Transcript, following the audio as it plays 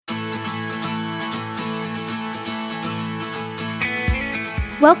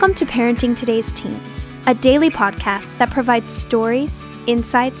Welcome to Parenting Today's Teens, a daily podcast that provides stories,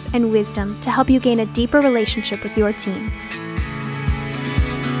 insights, and wisdom to help you gain a deeper relationship with your teen.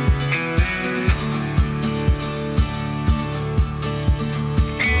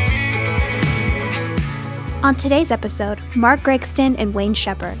 On today's episode, Mark Gregston and Wayne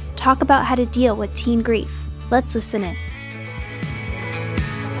Shepherd talk about how to deal with teen grief. Let's listen in.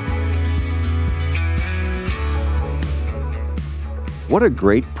 What a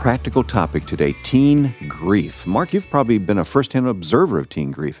great practical topic today, teen grief. Mark, you've probably been a first-hand observer of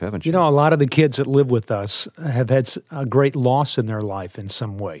teen grief, haven't you? You know, a lot of the kids that live with us have had a great loss in their life in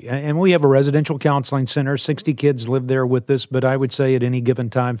some way. And we have a residential counseling center. 60 kids live there with us, but I would say at any given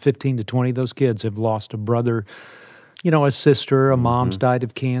time, 15 to 20 of those kids have lost a brother, a sister, a mom's died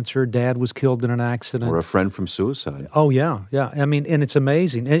of cancer, dad was killed in an accident. Or a friend from suicide. Oh, yeah. I mean, and it's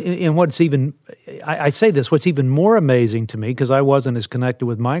amazing. And what's even, I say this, what's even more amazing to me, because I wasn't as connected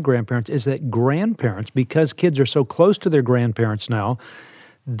with my grandparents, is that grandparents, because kids are so close to their grandparents now,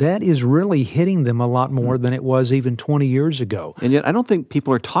 that is really hitting them a lot more than it was even 20 years ago. And yet I don't think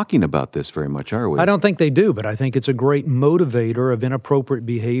people are talking about this very much, are we? I don't think they do, but I think it's a great motivator of inappropriate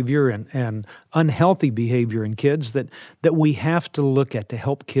behavior and unhealthy behavior in kids that we have to look at to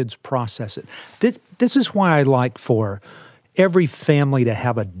help kids process it. This is why I like for every family to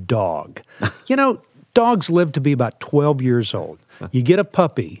have a dog. Dogs live to be about 12 years old. You get a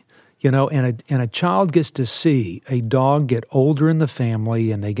puppy. And a child gets to see a dog get older in the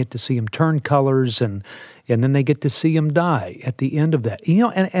family, and they get to see him turn colors, and then they get to see him die at the end of that.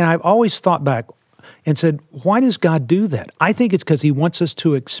 And I've always thought back and said, why does God do that? I think it's because He wants us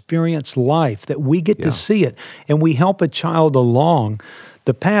to experience life, that we get to see it, and we help a child along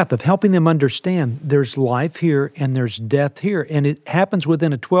the path of helping them understand there's life here and there's death here. And it happens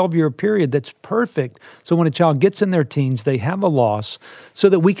within a 12-year period that's perfect. So when a child gets in their teens, they have a loss so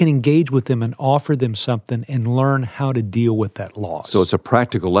that we can engage with them and offer them something and learn how to deal with that loss. So it's a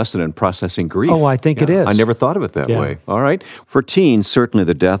practical lesson in processing grief. Oh, I think it is. I never thought of it that way. All right. For teens, certainly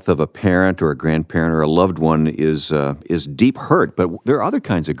the death of a parent or a grandparent or a loved one is deep hurt, but there are other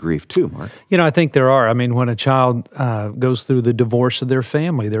kinds of grief too, Mark. I think there are. I mean, when a child goes through the divorce of their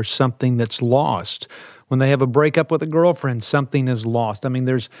family, there's something that's lost. When they have a breakup with a girlfriend, something is lost. I mean,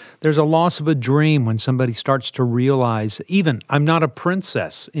 there's a loss of a dream when somebody starts to realize, even, I'm not a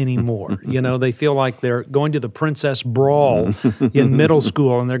princess anymore. They feel like they're going to the princess brawl in middle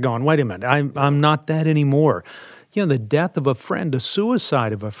school, and they're going, wait a minute, I'm not that anymore. The death of a friend, the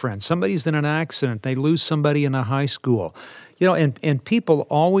suicide of a friend, somebody's in an accident, they lose somebody in a high school. And people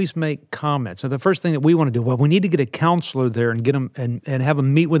always make comments. So the first thing that we want to do, we need to get a counselor there and get them and have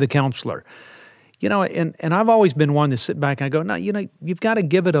them meet with a counselor. And I've always been one to sit back and I go, no, you've got to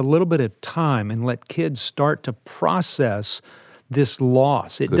give it a little bit of time and let kids start to process this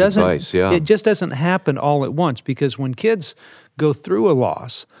loss. Good advice, yeah. It just doesn't happen all at once, because when kids go through a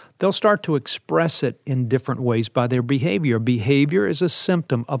loss, they'll start to express it in different ways by their behavior. Behavior is a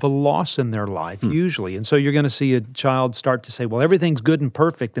symptom of a loss in their life, usually. And so you're going to see a child start to say, well, everything's good and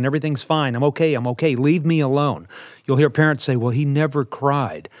perfect and everything's fine. I'm okay, leave me alone. You'll hear parents say, well, he never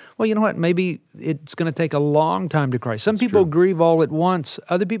cried. Well, you know what? Maybe it's going to take a long time to cry. Some people grieve all at once.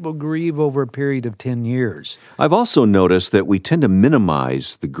 Other people grieve over a period of 10 years. I've also noticed that we tend to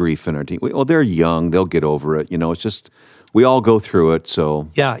minimize the grief in our teens. Well, they're young. They'll get over it. It's just... we all go through it, so...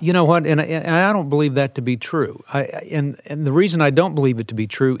 Yeah, you know what? And I don't believe that to be true. And the reason I don't believe it to be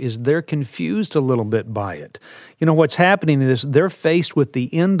true is they're confused a little bit by it. What's happening is they're faced with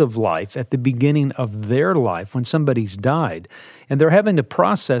the end of life at the beginning of their life when somebody's died. And they're having to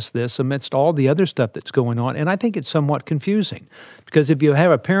process this amidst all the other stuff that's going on. And I think it's somewhat confusing. Because if you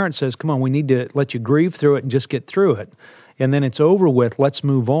have a parent says, come on, we need to let you grieve through it and just get through it, and then it's over with, let's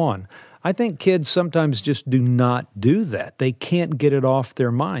move on. I think kids sometimes just do not do that. They can't get it off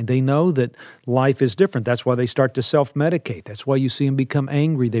their mind. They know that life is different. That's why they start to self-medicate. That's why you see them become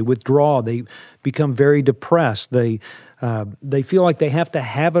angry. They withdraw. They become very depressed. They feel like they have to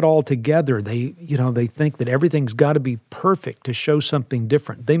have it all together. They think that everything's got to be perfect to show something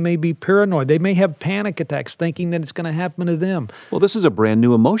different. They may be paranoid. They may have panic attacks thinking that it's going to happen to them. Well, this is a brand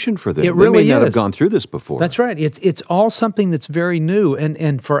new emotion for them. It really is. They may not have gone through this before. That's right. It's all something that's very new.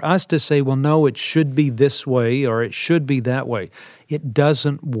 And for us to say, well, no, it should be this way or it should be that way, it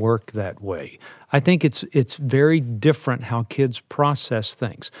doesn't work that way. I think it's very different how kids process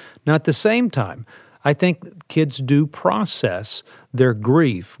things. Now, at the same time, I think kids do process their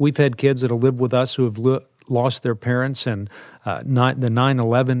grief. We've had kids that have lived with us who have lost their parents and the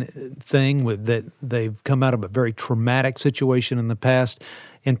 9/11 thing, that they've come out of a very traumatic situation in the past.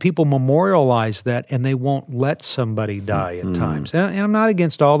 And people memorialize that, and they won't let somebody die at times. And I'm not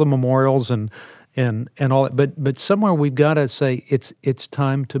against all the memorials and all that, but somewhere we've got to say it's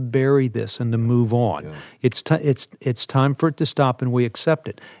time to bury this and to move on. Yeah. It's time for it to stop, and we accept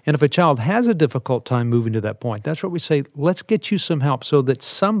it. And if a child has a difficult time moving to that point, that's what we say. Let's get you some help so that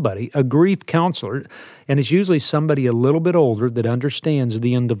somebody, a grief counselor, and it's usually somebody a little bit older that understands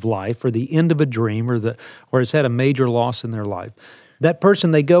the end of life or the end of a dream or has had a major loss in their life. That person,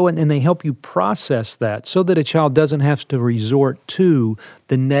 they go and they help you process that so that a child doesn't have to resort to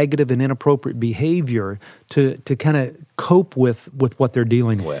the negative and inappropriate behavior to kind of cope with what they're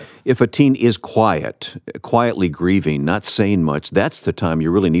dealing with. If a teen is quietly grieving, not saying much, that's the time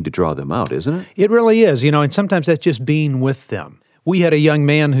you really need to draw them out, isn't it? It really is, and sometimes that's just being with them. We had a young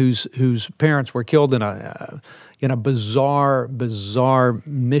man whose parents were killed in a bizarre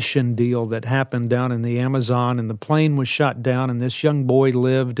mission deal that happened down in the Amazon, and the plane was shot down, and this young boy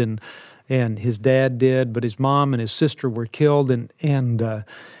lived, and his dad did, but his mom and his sister were killed, and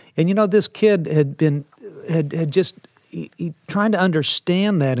this kid had just trying to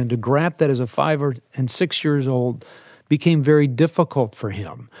understand that and to grasp that as a 5 and 6 years old became very difficult for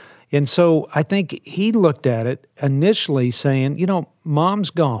him. And so I think he looked at it initially saying, Mom's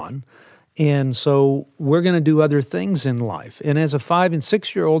gone, and so we're going to do other things in life. And as a 5 and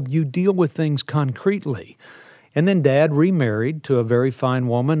 6 year old, you deal with things concretely. And then Dad remarried to a very fine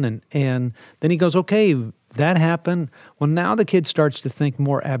woman, and then he goes, okay, that happened. Well, now the kid starts to think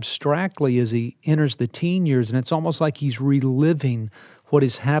more abstractly as he enters the teen years, and it's almost like he's reliving what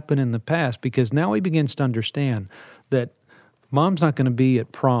has happened in the past, because now he begins to understand that Mom's not going to be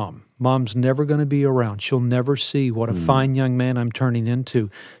at prom. Mom's never going to be around. She'll never see what a fine young man I'm turning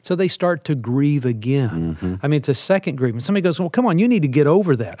into. So they start to grieve again. Mm-hmm. I mean, it's a second grief. And somebody goes, well, come on, you need to get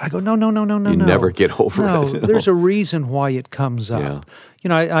over that. I go, no. You never get over it. No, there's a reason why it comes up.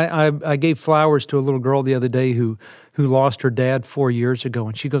 Yeah. I gave flowers to a little girl the other day who lost her dad 4 years ago,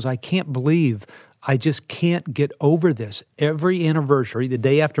 and she goes, I can't believe I just can't get over this. Every anniversary, the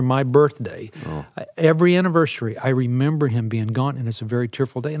day after my birthday, every anniversary, I remember him being gone, and it's a very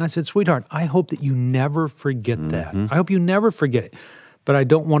tearful day. And I said, sweetheart, I hope that you never forget that. I hope you never forget it. But I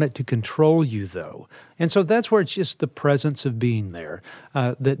don't want it to control you, though. And so that's where it's just the presence of being there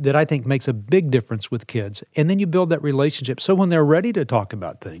that I think makes a big difference with kids. And then you build that relationship. So when they're ready to talk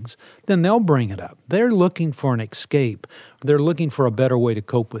about things, then they'll bring it up. They're looking for an escape. They're looking for a better way to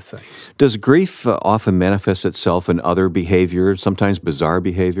cope with things. Does grief often manifest itself in other behavior, sometimes bizarre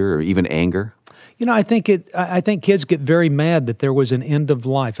behavior, or even anger? I think kids get very mad that there was an end of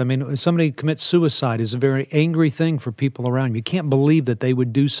life. I mean, when somebody commits suicide is a very angry thing for people around you. You can't believe that they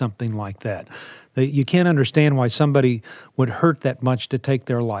would do something like that. You can't understand why somebody would hurt that much to take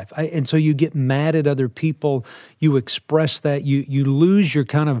their life. And so you get mad at other people. You express that. You lose your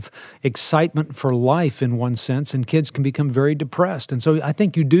kind of excitement for life in one sense, and kids can become very depressed. And so I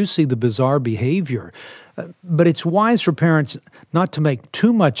think you do see the bizarre behavior. But it's wise for parents not to make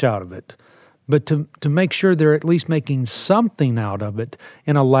too much out of it, but to make sure they're at least making something out of it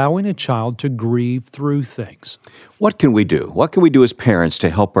and allowing a child to grieve through things. What can we do? What can we do as parents to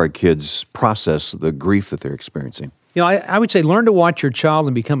help our kids process the grief that they're experiencing? I would say learn to watch your child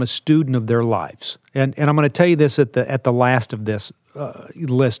and become a student of their lives. And I'm going to tell you this at the last of this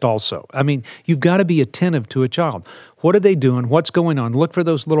list also. I mean, you've got to be attentive to a child. What are they doing? What's going on? Look for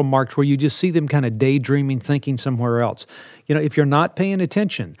those little marks where you just see them kind of daydreaming, thinking somewhere else. If you're not paying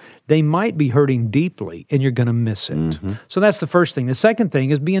attention, they might be hurting deeply, and you're going to miss it. Mm-hmm. So that's the first thing. The second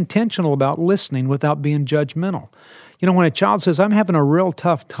thing is be intentional about listening without being judgmental. When a child says, I'm having a real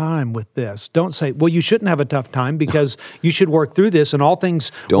tough time with this, don't say, well, you shouldn't have a tough time because you should work through this and all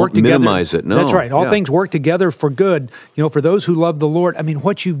things work together. Don't minimize it, no. That's right. All things work together for good, for those who love the Lord. I mean,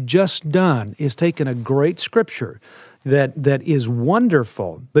 what you've just done is taken a great scripture that is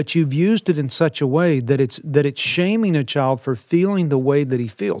wonderful, but you've used it in such a way that it's shaming a child for feeling the way that he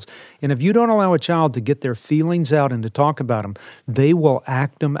feels. And if you don't allow a child to get their feelings out and to talk about them, they will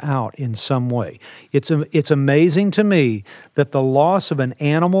act them out in some way. It's amazing to me that the loss of an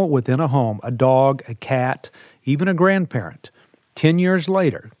animal within a home, a dog, a cat, even a grandparent, 10 years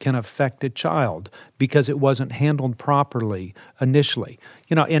later can affect a child because it wasn't handled properly initially.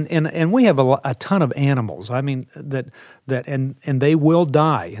 And we have a ton of animals. I mean, and they will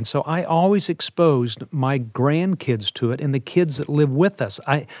die. And so I always exposed my grandkids to it and the kids that live with us.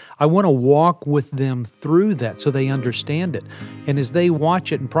 I want to walk with them through that so they understand it. And as they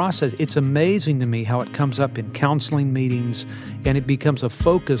watch it and process, it's amazing to me how it comes up in counseling meetings and it becomes a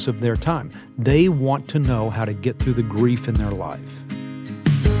focus of their time. They want to know how to get through the grief in their life.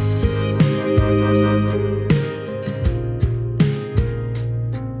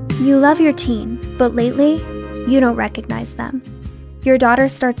 You love your teen, but lately, you don't recognize them. Your daughter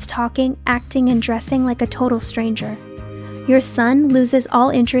starts talking, acting, and dressing like a total stranger. Your son loses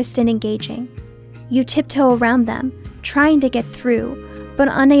all interest in engaging. You tiptoe around them, trying to get through, but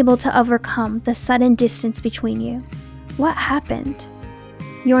unable to overcome the sudden distance between you. What happened?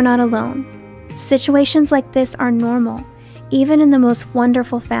 You're not alone. Situations like this are normal, even in the most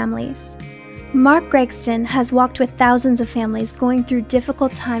wonderful families. Mark Gregston has walked with thousands of families going through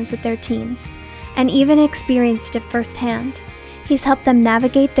difficult times with their teens, and even experienced it firsthand. He's helped them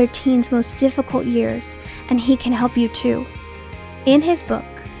navigate their teens' most difficult years, and he can help you too. In his book,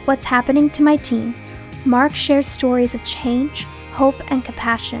 What's Happening to My Teen, Mark shares stories of change, hope, and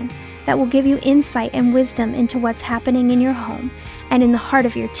compassion that will give you insight and wisdom into what's happening in your home and in the heart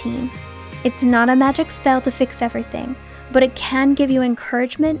of your teen. It's not a magic spell to fix everything, but it can give you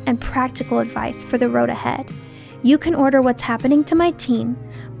encouragement and practical advice for the road ahead. You can order What's Happening to My Teen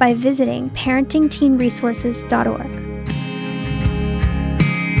by visiting parentingteenresources.org.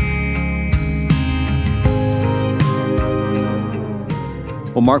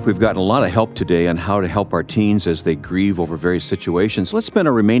 Well, Mark, we've gotten a lot of help today on how to help our teens as they grieve over various situations. Let's spend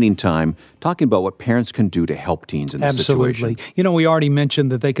our remaining time talking about what parents can do to help teens in this situation. Absolutely. You know, we already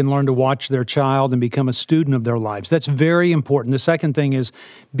mentioned that they can learn to watch their child and become a student of their lives. That's very important. The second thing is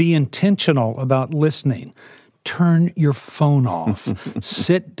be intentional about listening. Turn your phone off.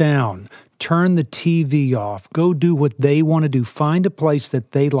 Sit down. Turn the TV off. Go do what they want to do. Find a place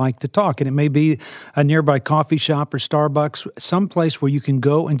that they like to talk. And it may be a nearby coffee shop or Starbucks, some place where you can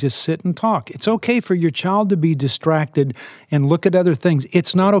go and just sit and talk. It's okay for your child to be distracted and look at other things.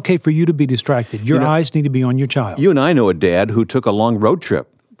 It's not okay for you to be distracted. Your eyes need to be on your child. You and I know a dad who took a long road trip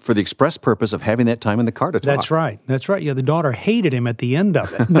for the express purpose of having that time in the car to talk. That's right. That's right. Yeah, the daughter hated him at the end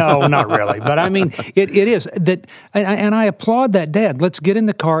of it. No, not really. But I mean, it is that, and I applaud that dad. Let's get in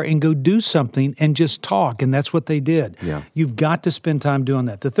the car and go do something and just talk. And that's what they did. Yeah. You've got to spend time doing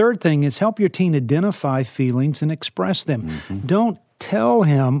that. The third thing is help your teen identify feelings and express them. Mm-hmm. Don't tell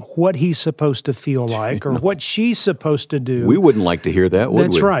him what he's supposed to feel like or what she's supposed to do. We wouldn't like to hear that, would we?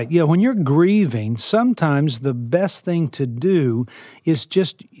 That's right. Yeah, when you're grieving, sometimes the best thing to do is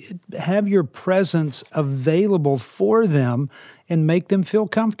just have your presence available for them and make them feel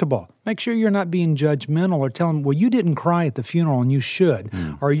comfortable. Make sure you're not being judgmental or tell them, well, you didn't cry at the funeral and you should,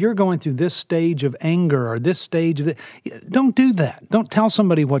 or you're going through this stage of anger or this stage of Don't do that. Don't tell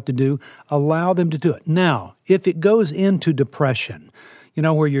somebody what to do. Allow them to do it. Now, if it goes into depression, you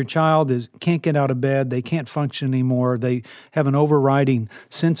know, where your child can't get out of bed, they can't function anymore, they have an overriding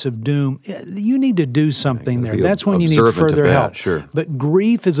sense of doom, you need to do something there. That's when you need further help. Sure. But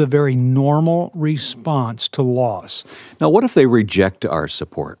grief is a very normal response to loss. Now, what if they reject our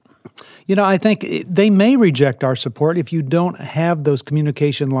support? You know, I think they may reject our support if you don't have those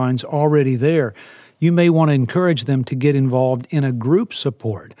communication lines already there. You may want to encourage them to get involved in a group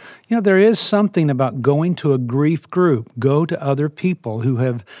support. You know, there is something about going to a grief group. Go to other people who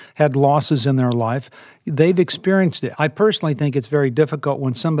have had losses in their life. They've experienced it. I personally think it's very difficult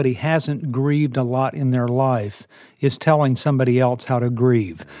when somebody hasn't grieved a lot in their life is telling somebody else how to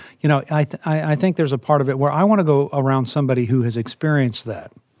grieve. You know, I think there's a part of it where I want to go around somebody who has experienced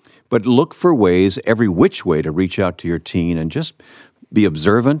that. But look for ways, every which way, to reach out to your teen and just be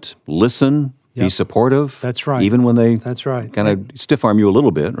observant, listen, be supportive. That's right. Even when they kind of stiff-arm you a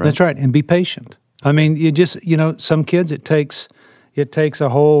little bit, right? That's right. And be patient. I mean, some kids, it takes a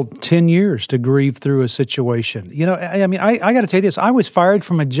whole 10 years to grieve through a situation. You know, I mean, I got to tell you this. I was fired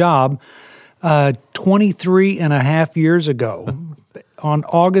from a job 23 and a half years ago on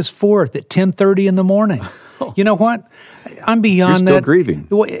August 4th at 10:30 in the morning. You know what? I'm beyond that. You're still grieving.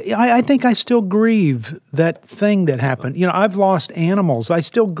 I think I still grieve that thing that happened. You know, I've lost animals. I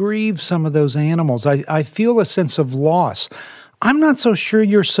still grieve some of those animals. I feel a sense of loss. I'm not so sure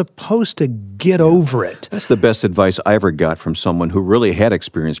you're supposed to get over it. That's the best advice I ever got from someone who really had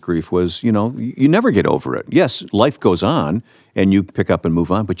experienced grief was, you know, you never get over it. Yes, life goes on and you pick up and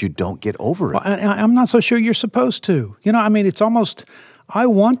move on, but you don't get over it. Well, I'm not so sure you're supposed to. You know, I mean, it's almost... I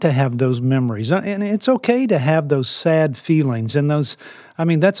want to have those memories, and it's okay to have those sad feelings and those, I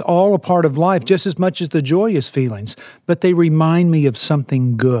mean, that's all a part of life just as much as the joyous feelings, but they remind me of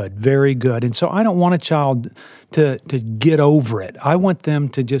something good, very good. And so I don't want a child to get over it. I want them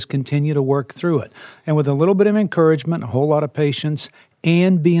to just continue to work through it. And with a little bit of encouragement, a whole lot of patience,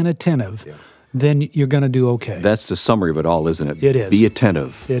 and being attentive, then you're going to do okay. That's the summary of it all, isn't it? It is. Be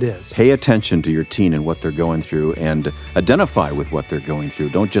attentive. It is. Pay attention to your teen and what they're going through and identify with what they're going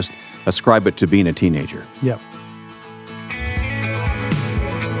through. Don't just ascribe it to being a teenager. Yep.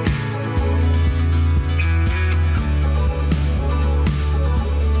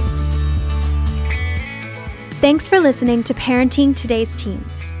 Thanks for listening to Parenting Today's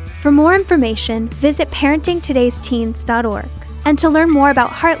Teens. For more information, visit parentingtodaysteens.org. And to learn more about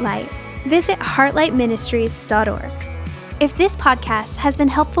Heartlight, visit heartlightministries.org. If this podcast has been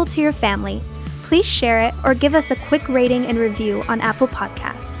helpful to your family, please share it or give us a quick rating and review on Apple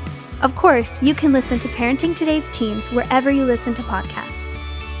Podcasts. Of course, you can listen to Parenting Today's Teens wherever you listen to podcasts.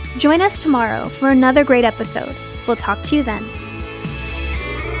 Join us tomorrow for another great episode. We'll talk to you then.